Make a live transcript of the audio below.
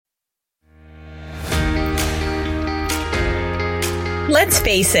Let's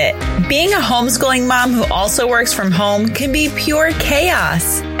face it, being a homeschooling mom who also works from home can be pure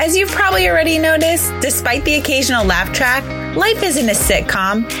chaos. As you've probably already noticed, despite the occasional laugh track, life isn't a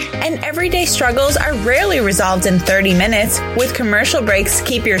sitcom, and everyday struggles are rarely resolved in 30 minutes with commercial breaks to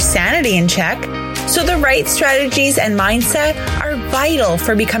keep your sanity in check. So the right strategies and mindset are vital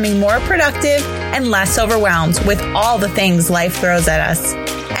for becoming more productive and less overwhelmed with all the things life throws at us.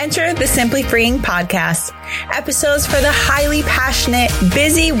 Enter the Simply Freeing podcast, episodes for the highly passionate,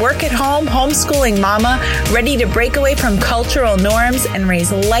 busy, work-at-home, homeschooling mama ready to break away from cultural norms and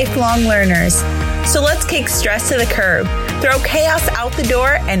raise lifelong learners. So let's kick stress to the curb, throw chaos out the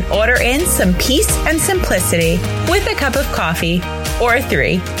door, and order in some peace and simplicity with a cup of coffee or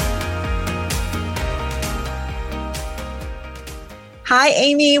 3. Hi,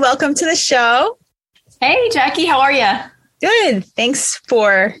 Amy. Welcome to the show. Hey, Jackie. How are you? Good. Thanks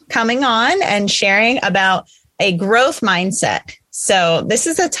for coming on and sharing about a growth mindset. So this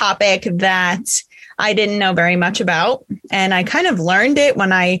is a topic that I didn't know very much about, and I kind of learned it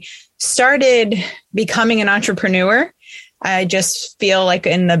when I started becoming an entrepreneur. I just feel like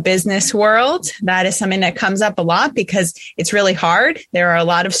in the business world, that is something that comes up a lot because it's really hard. There are a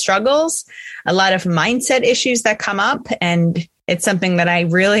lot of struggles, a lot of mindset issues that come up, and it's something that I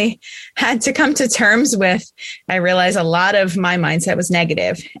really had to come to terms with. I realized a lot of my mindset was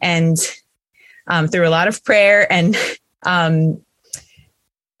negative, and through a lot of prayer and a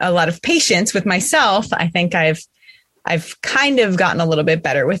lot of patience with myself, I think I've kind of gotten a little bit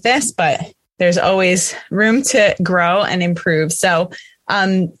better with this, but there's always room to grow and improve. So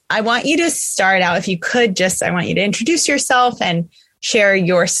I want you to start out, if you could, I want you to introduce yourself and share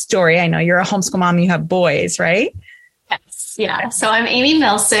your story. I know you're a homeschool mom, you have boys, right? Yeah. So I'm Amy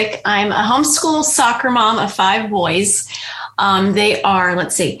Milsick. I'm a homeschool soccer mom of 5 boys. They are,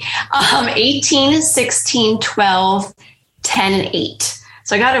 18, 16, 12, 10, and 8.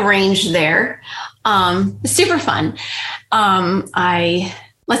 So I got a range there. It's super fun. My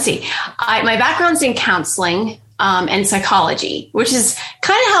background's in counseling and psychology, which is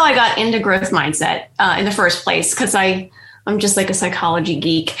kind of how I got into growth mindset in the first place, because I'm just like a psychology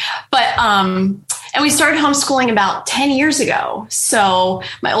geek. But and we started homeschooling about 10 years ago. So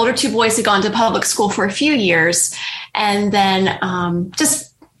my older 2 boys had gone to public school for a few years. And then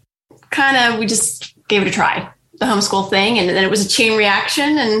we just gave it a try, the homeschool thing. And then it was a chain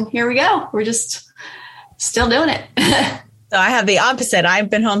reaction. And here we go. We're just still doing it. So I have the opposite. I've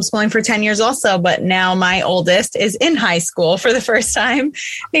been homeschooling for 10 years also, but now my oldest is in high school for the first time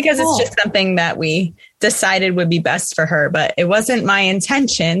because It's just something that we decided would be best for her. But it wasn't my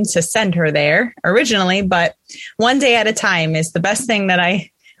intention to send her there originally, but one day at a time is the best thing that I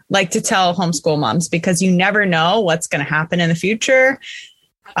like to tell homeschool moms, because you never know what's going to happen in the future.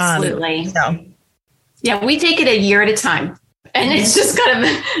 Absolutely. Yeah, we take it a year at a time, and it's just kind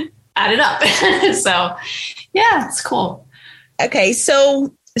of added up. So yeah, it's cool. Okay. So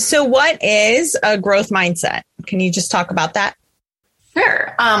what is a growth mindset? Can you just talk about that?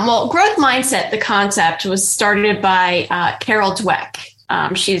 Sure. Well, growth mindset, the concept was started by Carol Dweck.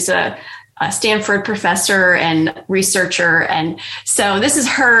 She's a Stanford professor and researcher. And so this is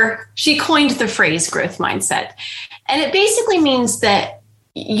she coined the phrase growth mindset. And it basically means that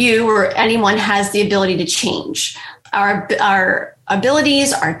you or anyone has the ability to change. Our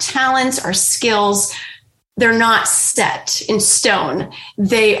abilities, our talents, our skills, they're not set in stone.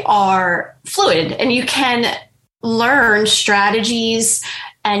 They are fluid, and you can learn strategies,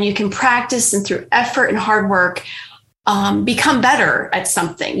 and you can practice, and through effort and hard work, become better at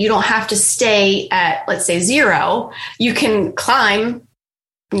something. You don't have to stay at, let's say, 0. You can climb,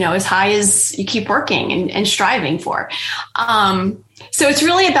 as high as you keep working and striving for. So it's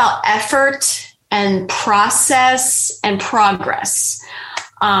really about effort and process and progress.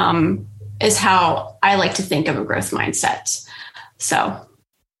 Is how I like to think of a growth mindset. So.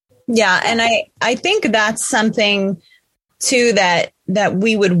 Yeah. And I think that's something too, that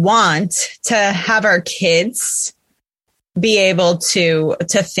we would want to have our kids be able to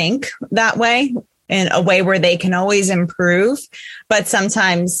think that way, in a way where they can always improve. But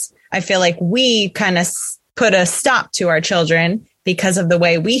sometimes I feel like we kind of put a stop to our children because of the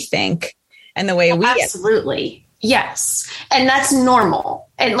way we think and the way we. Absolutely. Yes. And that's normal.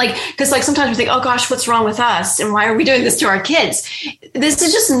 And because sometimes we think, oh gosh, what's wrong with us? And why are we doing this to our kids? This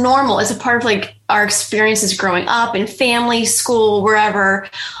is just normal. It's a part of our experiences growing up in family, school, wherever.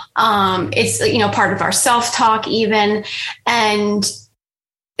 It's, part of our self-talk even. And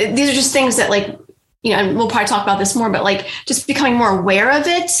these are just things that and we'll probably talk about this more, but just becoming more aware of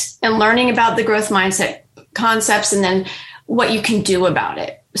it and learning about the growth mindset concepts, and then what you can do about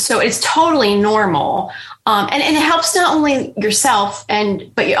it. So it's totally normal. And it helps not only yourself,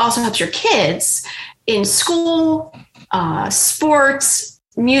 but it also helps your kids in school, sports,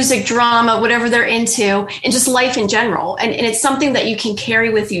 music, drama, whatever they're into, and just life in general. And it's something that you can carry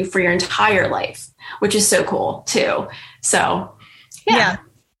with you for your entire life, which is so cool too. So, yeah.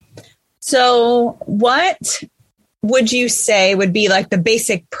 So what would you say would be like the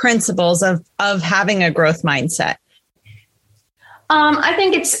basic principles of having a growth mindset? I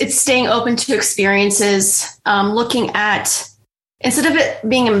think it's staying open to experiences, looking at, instead of it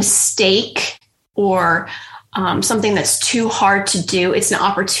being a mistake or something that's too hard to do, it's an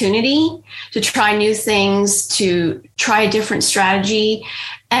opportunity to try new things, to try a different strategy,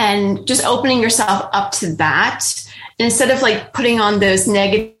 and just opening yourself up to that. And instead of like putting on those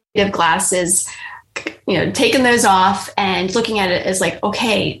negative glasses, taking those off and looking at it as like,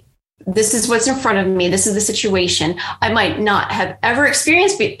 okay, this is what's in front of me. This is the situation. I might not have ever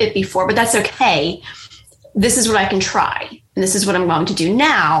experienced it before, but that's okay. This is what I can try. And this is what I'm going to do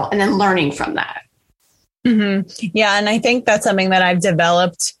now. And then learning from that. Mm-hmm. Yeah. And I think that's something that I've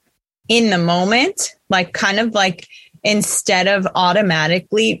developed in the moment, like kind of like instead of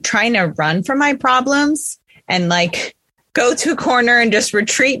automatically trying to run from my problems and like go to a corner and just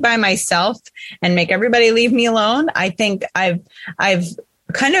retreat by myself and make everybody leave me alone. I think I've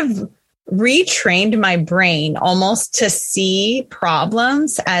kind of retrained my brain almost to see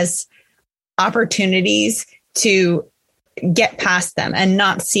problems as opportunities to get past them and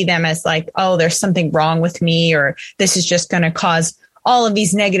not see them as like, oh, there's something wrong with me, or this is just going to cause all of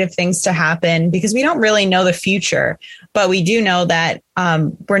these negative things to happen, because we don't really know the future, but we do know that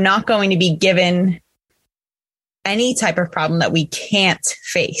we're not going to be given any type of problem that we can't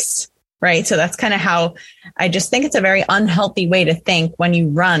face. Right. So that's kind of how I just think it's a very unhealthy way to think when you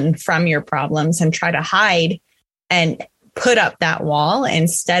run from your problems and try to hide and put up that wall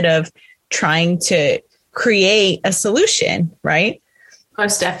instead of trying to create a solution. Right.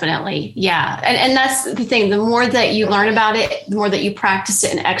 Most definitely. Yeah. And that's the thing. The more that you learn about it, the more that you practice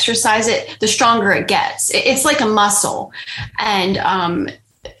it and exercise it, the stronger it gets. It's like a muscle. And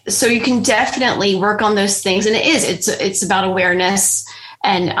so you can definitely work on those things. And it's about awareness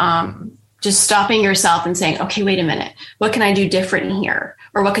and just stopping yourself and saying, okay, wait a minute, what can I do different here?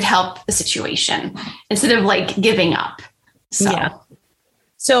 Or what could help the situation instead of like giving up?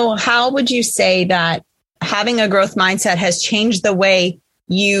 So how would you say that having a growth mindset has changed the way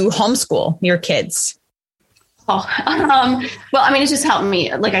you homeschool your kids? Well, I mean, it's just helped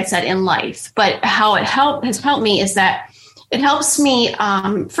me, like I said, in life. But how it has helped me is that it helps me,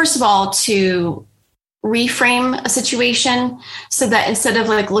 first of all, to reframe a situation so that instead of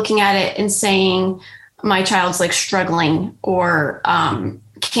like looking at it and saying my child's like struggling or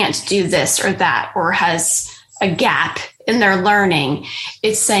can't do this or that or has a gap in their learning,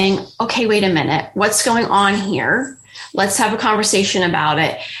 it's saying, okay, wait a minute, what's going on here? Let's have a conversation about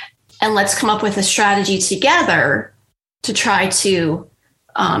it and let's come up with a strategy together to try to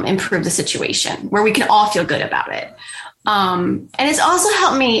improve the situation where we can all feel good about it. And it's also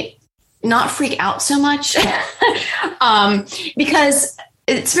helped me not freak out so much because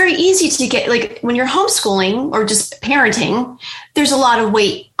it's very easy to get, like when you're homeschooling or just parenting, there's a lot of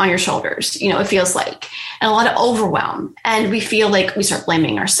weight on your shoulders, it feels like, and a lot of overwhelm. And we feel like we start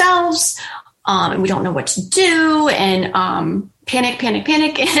blaming ourselves and we don't know what to do and panic,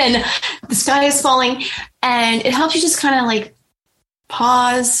 and the sky is falling. And it helps you just kind of like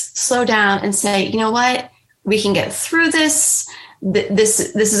pause, slow down and say, you know what, we can get through this. This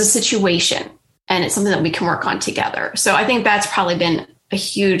is a situation and it's something that we can work on together. So I think that's probably been a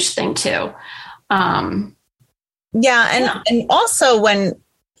huge thing too. And also when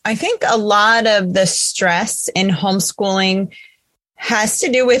I think a lot of the stress in homeschooling has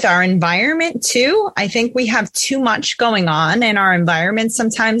to do with our environment too. I think we have too much going on in our environment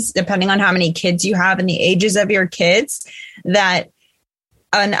sometimes, depending on how many kids you have and the ages of your kids, that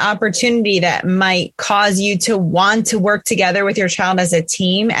an opportunity that might cause you to want to work together with your child as a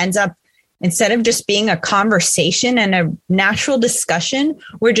team ends up, instead of just being a conversation and a natural discussion,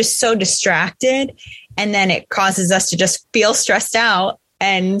 we're just so distracted. And then it causes us to just feel stressed out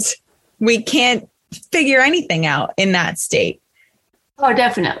and we can't figure anything out in that state. Oh,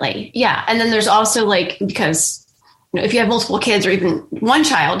 definitely. Yeah. And then there's also like, because if you have multiple kids or even one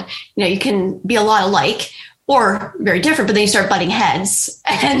child, you can be a lot alike or very different, but then you start butting heads.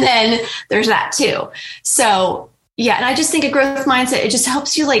 And then there's that too. So yeah. And I just think a growth mindset, it just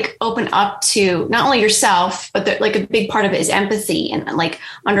helps you like open up to not only yourself, but like a big part of it is empathy and like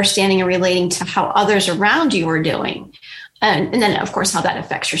understanding and relating to how others around you are doing. And then of course, how that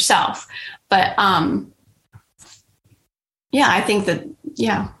affects yourself. But, yeah, I think that,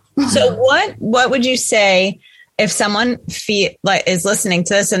 Yeah. So what would you say if someone is listening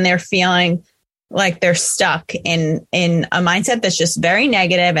to this and they're feeling like they're stuck in a mindset that's just very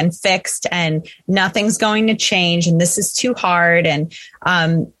negative and fixed and nothing's going to change and this is too hard, and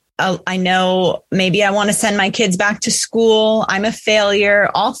I know maybe I want to send my kids back to school, I'm a failure,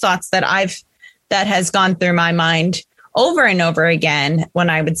 all thoughts that has gone through my mind over and over again. When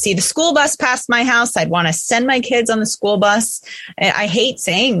I would see the school bus pass my house, I'd want to send my kids on the school bus. I hate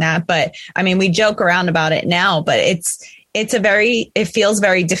saying that, but I mean, we joke around about it now, but it feels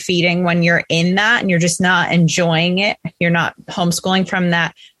very defeating when you're in that and you're just not enjoying it. You're not homeschooling from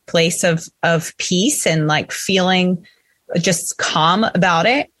that place of peace and like feeling just calm about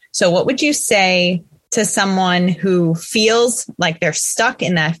it. So what would you say to someone who feels like they're stuck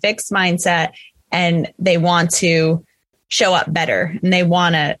in that fixed mindset and they want to show up better and they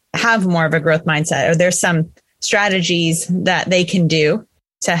want to have more of a growth mindset? Are there some strategies that they can do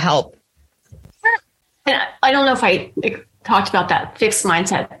to help? And I don't know if I talked about that fixed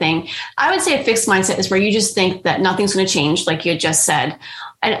mindset thing. I would say a fixed mindset is where you just think that nothing's going to change, like you had just said.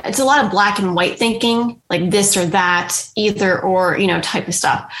 And it's a lot of black and white thinking, like this or that, either or, type of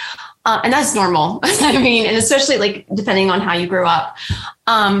stuff. And that's normal. I mean, and especially like depending on how you grew up.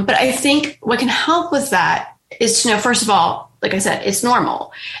 But I think what can help with that is to know, first of all, like I said, it's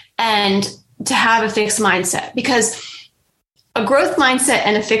normal, and to have a fixed mindset, because a growth mindset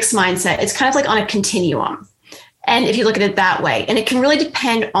and a fixed mindset, it's kind of like on a continuum. And if you look at it that way, and it can really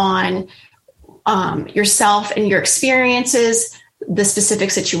depend on yourself and your experiences, the specific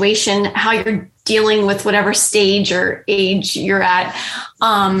situation, how you're dealing with whatever stage or age you're at,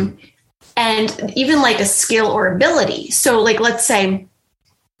 and even like a skill or ability. So like, let's say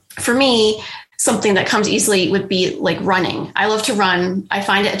for me, something that comes easily would be like running. I love to run. I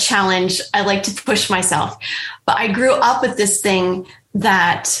find it a challenge. I like to push myself, but I grew up with this thing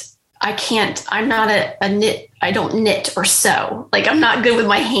that I'm not a knit. I don't knit or sew. Like I'm not good with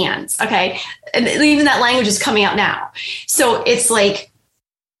my hands. Okay. And even that language is coming out now. So it's like,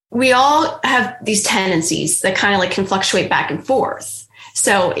 we all have these tendencies that kind of like can fluctuate back and forth.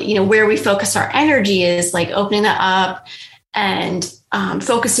 So, where we focus our energy is like opening that up and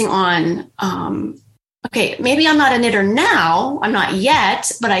focusing on, okay, maybe I'm not a knitter now. I'm not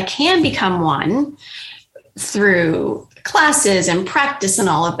yet, but I can become one through classes and practice and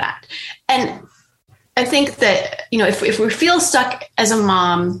all of that. And I think that, if we feel stuck as a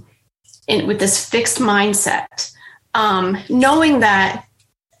mom with this fixed mindset, knowing that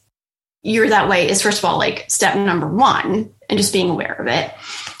you're that way is, first of all, like step number one, and just being aware of it.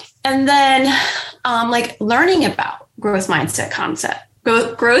 And then like learning about growth mindset concepts.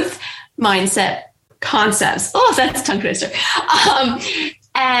 Oh, that's tongue twister.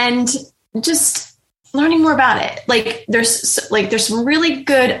 And just learning more about it. Like there's some really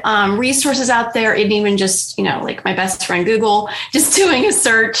good resources out there. And even just, like my best friend, Google, just doing a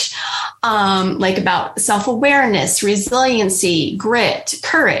search like about self-awareness, resiliency, grit,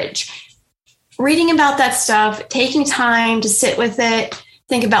 courage, reading about that stuff, taking time to sit with it,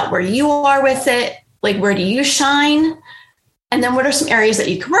 think about where you are with it. Like, where do you shine? And then what are some areas that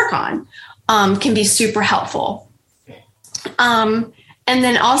you can work on can be super helpful. And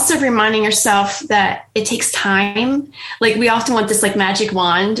then also reminding yourself that it takes time. Like we often want this like magic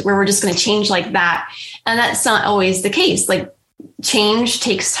wand where we're just going to change like that. And that's not always the case. Like change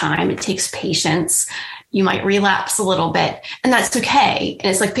takes time. It takes patience. You might relapse a little bit, and that's okay.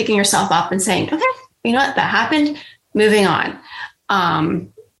 And it's like picking yourself up and saying, okay, you know what, that happened, moving on.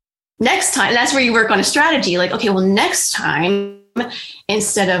 Next time, that's where you work on a strategy. Like, okay, well, next time,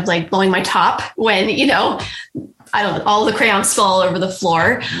 instead of like blowing my top when, I don't know, all the crayons fall over the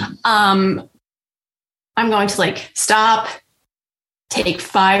floor, I'm going to like stop, take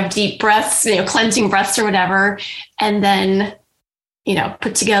 5 deep breaths, cleansing breaths or whatever. And then,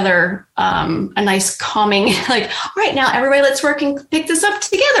 put together a nice calming, like, all right, now everybody, let's work and pick this up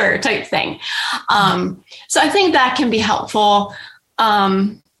together type thing. So I think that can be helpful.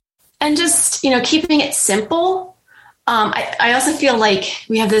 And just, keeping it simple. I also feel like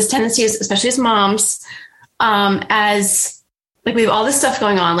we have this tendency, especially as moms, as like we have all this stuff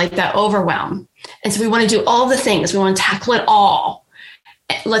going on, like that overwhelm. And so we want to do all the things. We want to tackle it all.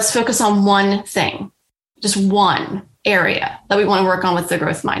 Let's focus on one thing, just one area that we want to work on with the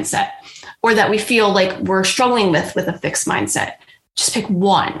growth mindset, or that we feel like we're struggling with a fixed mindset. Just pick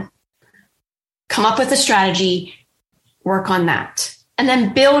one, come up with a strategy, work on that, and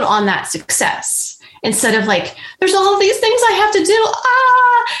then build on that success instead of like, there's all these things I have to do,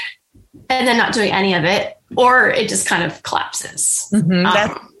 and then not doing any of it, or it just kind of collapses. Mm-hmm.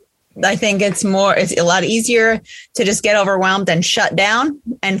 I think it's a lot easier to just get overwhelmed and shut down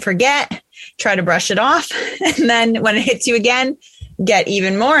and forget, try to brush it off. And then when it hits you again, get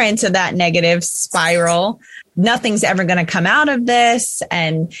even more into that negative spiral. Nothing's ever going to come out of this.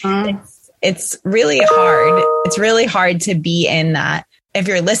 And it's really hard. It's really hard to be in that. If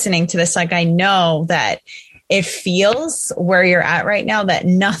you're listening to this, like, I know that it feels where you're at right now that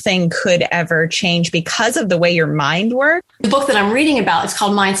nothing could ever change because of the way your mind works. The book that I'm reading about, it's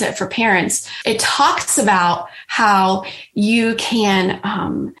called Mindset for Parents. It talks about how you can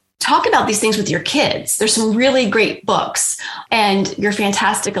talk about these things with your kids. There's some really great books, and Your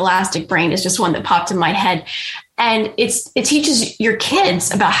Fantastic Elastic Brain is just one that popped in my head. And it teaches your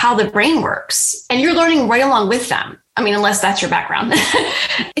kids about how the brain works, and you're learning right along with them. I mean, unless that's your background.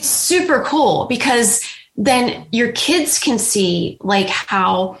 It's super cool because then your kids can see like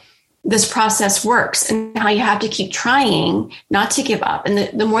how this process works and how you have to keep trying not to give up.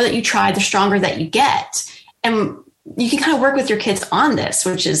 And the more that you try, the stronger that you get. And you can kind of work with your kids on this,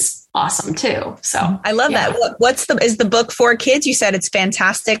 which is awesome too. So I love that. Is the book for kids? You said it's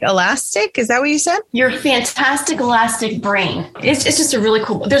Fantastic Elastic. Is that what you said? Your Fantastic Elastic Brain. It's just a really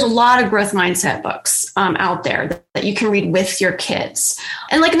cool book. There's a lot of growth mindset books out there that you can read with your kids.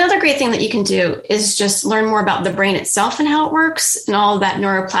 And like another great thing that you can do is just learn more about the brain itself and how it works and all of that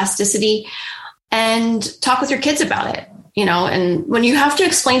neuroplasticity, and talk with your kids about it. You know, and when you have to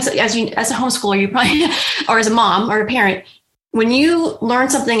explain, as a homeschooler, you probably, or as a mom or a parent, when you learn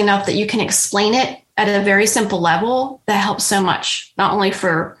something enough that you can explain it at a very simple level, that helps so much, not only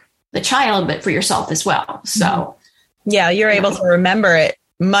for the child, but for yourself as well. So, yeah, you're able to remember it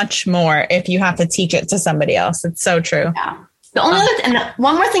much more if you have to teach it to somebody else. It's so true. Yeah. The only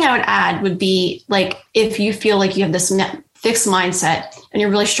one more thing I would add would be like, if you feel like you have this fixed mindset and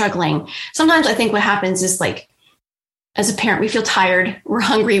you're really struggling, sometimes I think what happens is like, as a parent, we feel tired, we're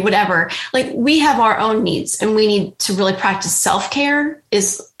hungry, whatever. Like we have our own needs and we need to really practice self-care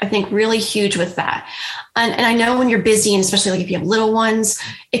is, I think, really huge with that. And I know when you're busy, and especially like if you have little ones,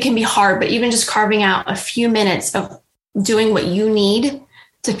 it can be hard, but even just carving out a few minutes of doing what you need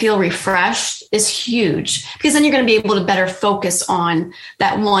to feel refreshed is huge, because then you're going to be able to better focus on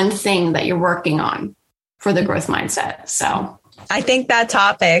that one thing that you're working on for the growth mindset. So I think that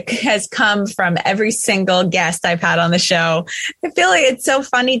topic has come from every single guest I've had on the show. I feel like it's so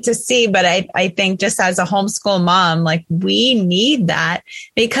funny to see, but I think just as a homeschool mom, like we need that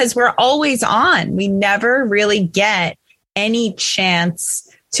because we're always on. We never really get any chance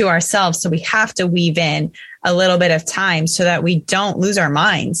to ourselves. So we have to weave in a little bit of time so that we don't lose our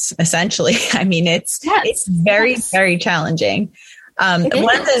minds, essentially. I mean, it's very, very challenging.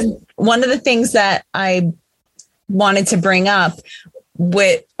 One of the things that I wanted to bring up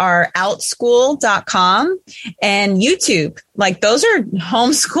with our outschool.com and YouTube, like those are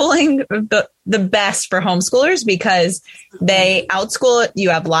homeschooling the best for homeschoolers because they outschool. You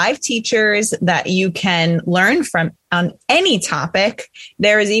have live teachers that you can learn from on any topic.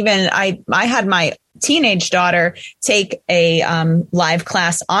 There is even, I had my teenage daughter take a live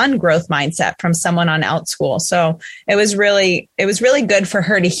class on growth mindset from someone on Outschool. So it was really good for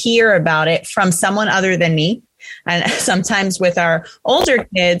her to hear about it from someone other than me. And sometimes with our older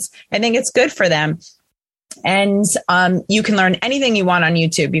kids, I think it's good for them. And you can learn anything you want on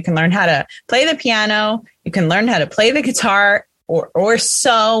YouTube. You can learn how to play the piano. You can learn how to play the guitar or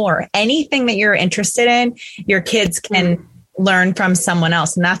sew or anything that you're interested in. Your kids can learn from someone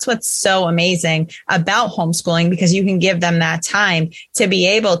else. And that's what's so amazing about homeschooling, because you can give them that time to be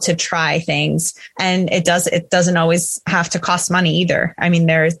able to try things. And it doesn't always have to cost money either. I mean,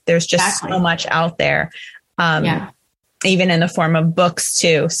 there's just so much out there. Even in the form of books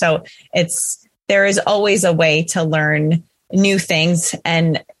too. So there is always a way to learn new things.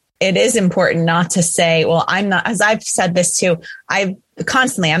 And it is important not to say, well, I'm not, as I've said this too, I'm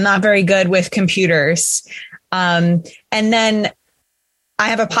not very good with computers. And then I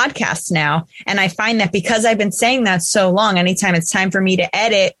have a podcast now. And I find that because I've been saying that so long, anytime it's time for me to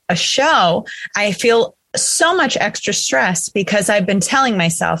edit a show, I feel so much extra stress because I've been telling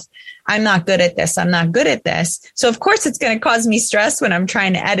myself, I'm not good at this. I'm not good at this. So of course it's going to cause me stress when I'm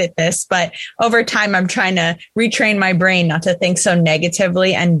trying to edit this, but over time I'm trying to retrain my brain not to think so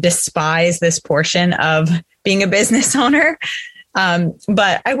negatively and despise this portion of being a business owner.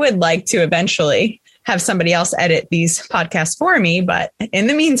 But I would like to eventually have somebody else edit these podcasts for me. But in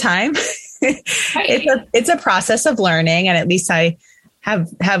the meantime, it's a process of learning. And at least I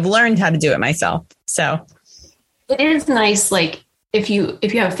have learned how to do it myself. So it is nice, like if you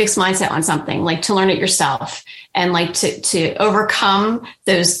have a fixed mindset on something, like to learn it yourself and like to overcome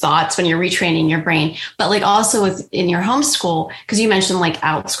those thoughts when you're retraining your brain, but like also in your homeschool, because you mentioned like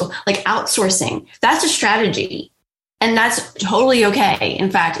outsourcing, that's a strategy and that's totally okay.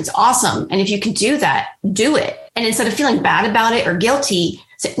 In fact, it's awesome. And if you can do that, do it. And instead of feeling bad about it or guilty,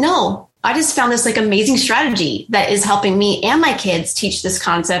 say, no, I just found this like amazing strategy that is helping me and my kids teach this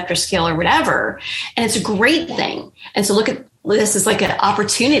concept or skill or whatever. And it's a great thing. And so look at this is like an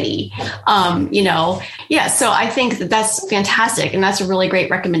opportunity, Yeah. So I think that's fantastic. And that's a really great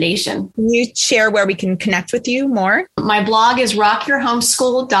recommendation. Can you share where we can connect with you more? My blog is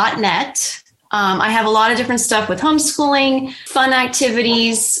rockyourhomeschool.net. I have a lot of different stuff with homeschooling, fun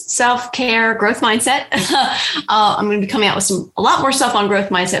activities, self-care, growth mindset. I'm going to be coming out with a lot more stuff on growth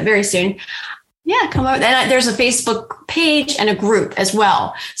mindset very soon. Yeah, come over. And there's a Facebook page and a group as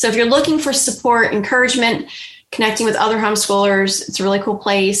well. So if you're looking for support, encouragement, connecting with other homeschoolers, it's a really cool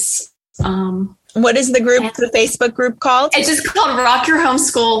place. What is the group, the Facebook group called? It's just called Rock Your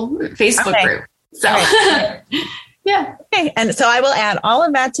Homeschool Facebook group. So, yeah. Okay. And so I will add all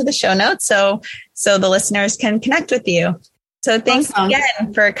of that to the show notes so the listeners can connect with you. So thanks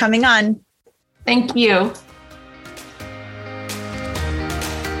again for coming on. Thank you.